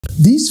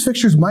These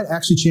fixtures might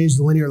actually change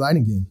the linear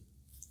lighting game.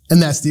 And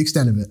that's the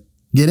extent of it.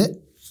 Get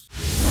it?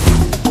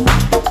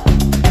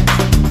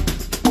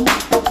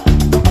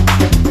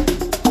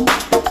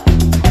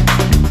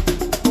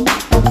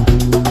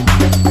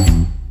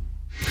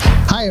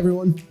 Hi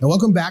everyone, and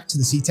welcome back to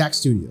the CTAC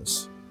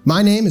Studios.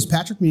 My name is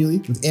Patrick Mealy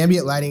with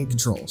Ambient Lighting and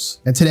Controls.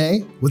 And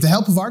today, with the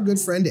help of our good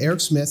friend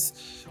Eric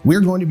Smith,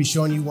 we're going to be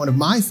showing you one of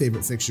my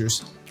favorite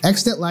fixtures,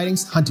 Extant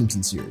Lighting's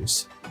Huntington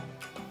series.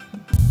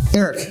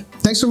 Eric,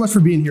 thanks so much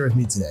for being here with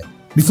me today.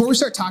 Before we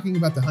start talking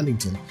about the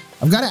Huntington,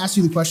 I've got to ask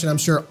you the question I'm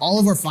sure all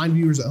of our fine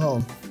viewers at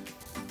home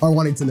are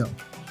wanting to know.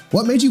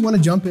 What made you want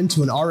to jump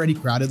into an already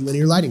crowded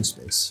linear lighting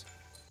space?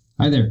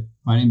 Hi there,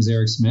 my name is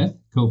Eric Smith,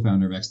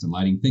 co-founder of Extant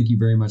Lighting. Thank you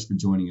very much for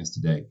joining us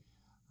today.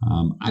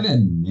 I've had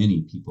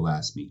many people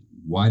ask me,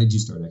 why did you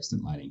start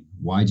Extant Lighting?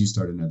 Why did you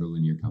start another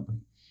linear company?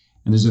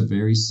 And there's a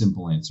very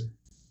simple answer.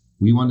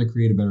 We wanted to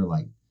create a better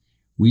light.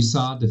 We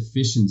saw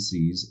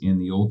deficiencies in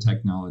the old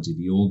technology,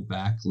 the old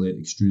backlit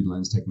extruded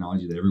lens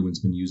technology that everyone's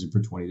been using for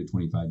 20 to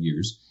 25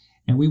 years,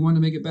 and we wanted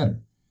to make it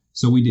better.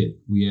 So we did.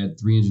 We had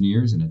 3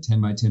 engineers in a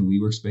 10 by 10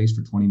 WeWork space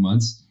for 20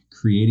 months,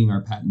 creating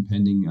our patent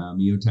pending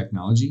MIO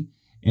technology,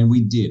 and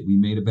we did. We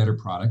made a better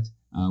product.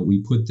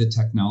 We put the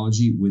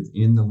technology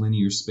within the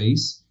linear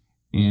space,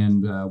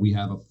 and we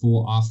have a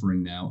full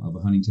offering now of a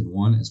Huntington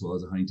 1 as well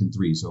as a Huntington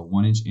 3, so a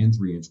 1-inch and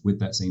 3-inch with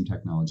that same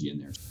technology in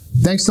there.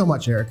 Thanks so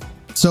much, Eric.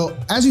 So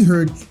as you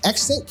heard,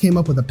 Extant came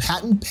up with a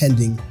patent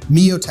pending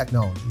MIO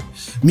technology.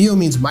 MIO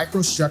means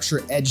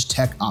Microstructure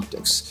EdgeTech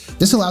Optics.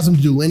 This allows them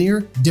to do linear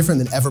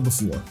different than ever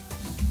before.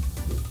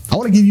 I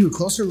want to give you a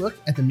closer look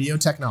at the MIO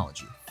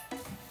technology.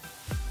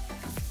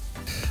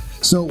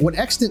 So what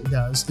Extant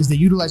does is they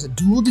utilize a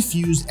dual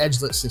diffused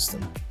edge-lit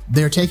system.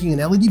 They're taking an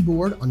LED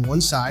board on one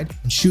side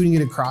and shooting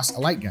it across a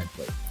light guide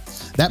plate.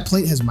 That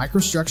plate has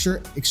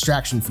microstructure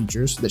extraction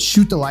features that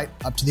shoot the light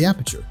up to the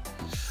aperture.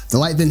 The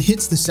light then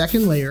hits the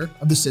second layer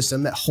of the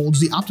system that holds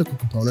the optical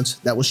components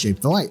that will shape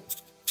the light.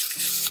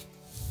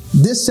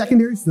 This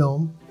secondary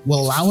film will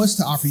allow us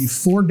to offer you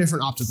 4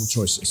 different optical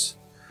choices.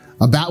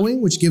 A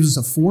Batwing, which gives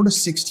us a 4 to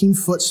 16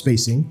 foot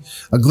spacing,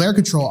 a glare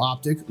control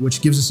optic,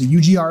 which gives us a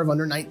UGR of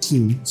under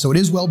 19, so it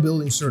is well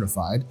building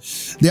certified.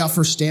 They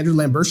offer standard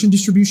Lambertian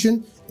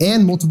distribution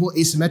and multiple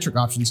asymmetric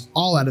options,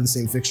 all out of the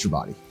same fixture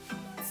body.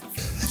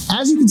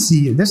 As you can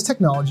see, this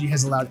technology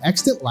has allowed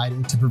Extant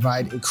Lighting to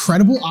provide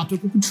incredible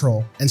optical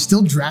control and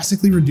still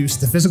drastically reduce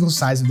the physical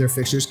size of their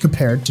fixtures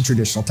compared to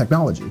traditional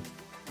technology.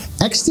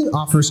 Extant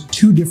offers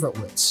 2 different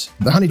widths,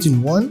 the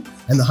Huntington 1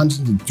 and the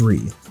Huntington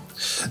 3.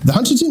 The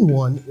Huntington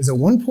 1 is a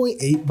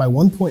 1.8 by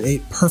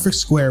 1.8 perfect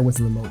square with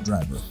a remote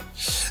driver.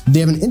 They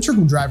have an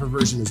integral driver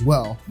version as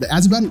well that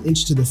adds about 1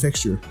 inch to the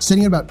fixture,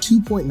 sitting at about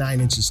 2.9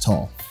 inches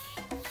tall.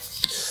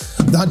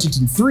 The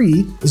Huntington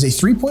 3 is a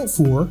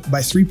 3.4 by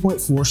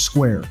 3.4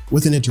 square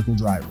with an integral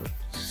driver.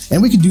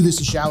 And we could do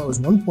this as shallow as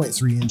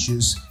 1.3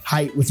 inches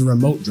height with a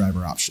remote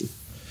driver option.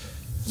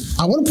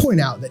 I want to point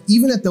out that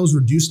even at those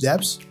reduced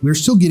depths, we're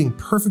still getting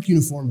perfect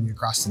uniformity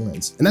across the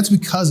lens, and that's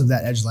because of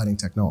that edge lighting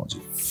technology.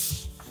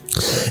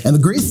 And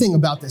the great thing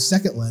about this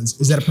second lens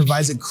is that it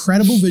provides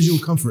incredible visual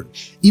comfort,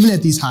 even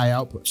at these high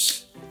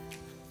outputs.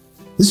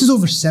 This is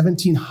over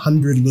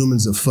 1,700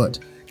 lumens a foot,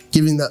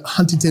 giving the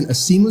Huntington a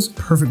seamless,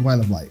 perfect line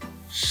of light.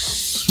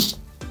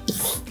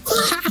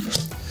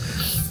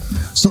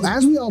 So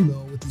as we all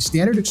know, with these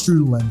standard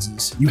extruded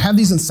lenses, you have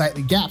these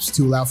unsightly gaps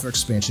to allow for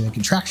expansion and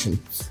contraction.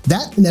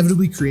 That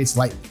inevitably creates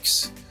light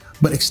leaks,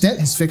 but Extant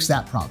has fixed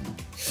that problem.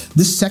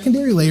 This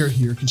secondary layer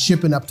here can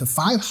ship in up to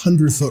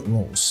 500 foot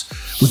rolls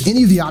with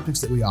any of the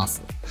optics that we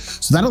offer.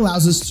 So that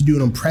allows us to do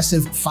an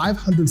impressive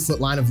 500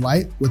 foot line of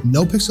light with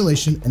no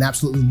pixelation and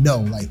absolutely no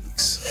light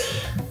leaks.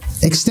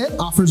 Extant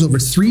offers over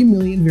 3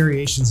 million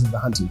variations of the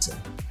Huntington.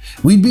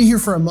 We'd be here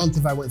for a month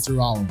if I went through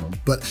all of them,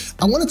 but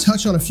I want to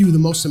touch on a few of the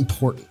most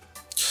important.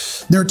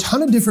 There are a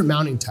ton of different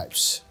mounting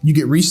types. You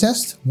get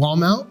recessed, wall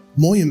mount,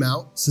 mullion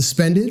mount,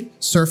 suspended,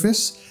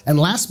 surface, and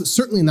last but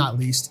certainly not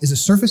least is a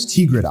surface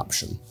T-grid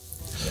option.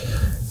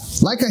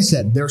 Like I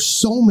said, there are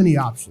so many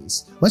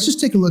options. Let's just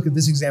take a look at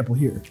this example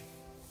here.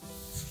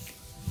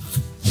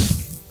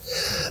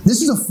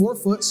 This is a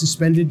 4-foot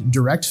suspended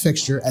direct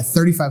fixture at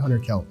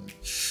 3,500 Kelvin.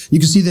 You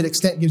can see that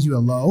Extant gives you a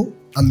low,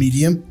 a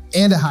medium,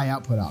 and a high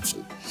output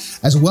option,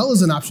 as well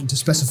as an option to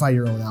specify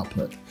your own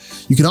output.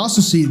 You can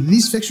also see that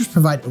these fixtures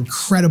provide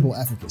incredible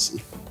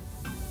efficacy.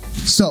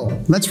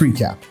 So let's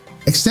recap.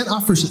 Extant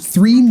offers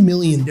 3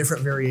 million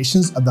different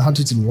variations of the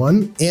Huntington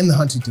 1 and the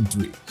Huntington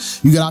 3.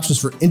 You get options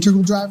for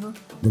integral driver,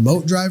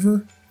 remote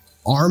driver,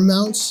 arm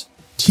mounts,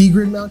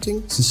 T-grid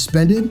mounting,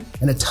 suspended,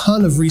 and a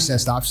ton of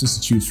recessed options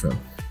to choose from.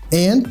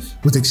 And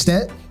with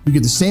Extant, you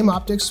get the same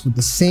optics with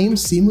the same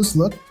seamless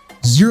look,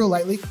 0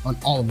 light leak on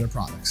all of their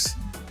products.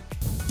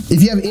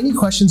 If you have any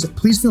questions,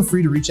 please feel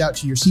free to reach out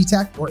to your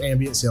CTAC or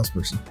ambient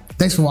salesperson.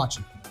 Thanks for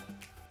watching.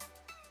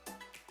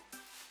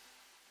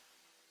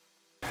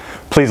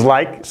 Please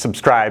like,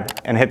 subscribe,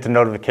 and hit the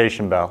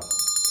notification bell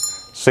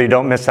so you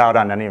don't miss out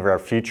on any of our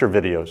future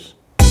videos.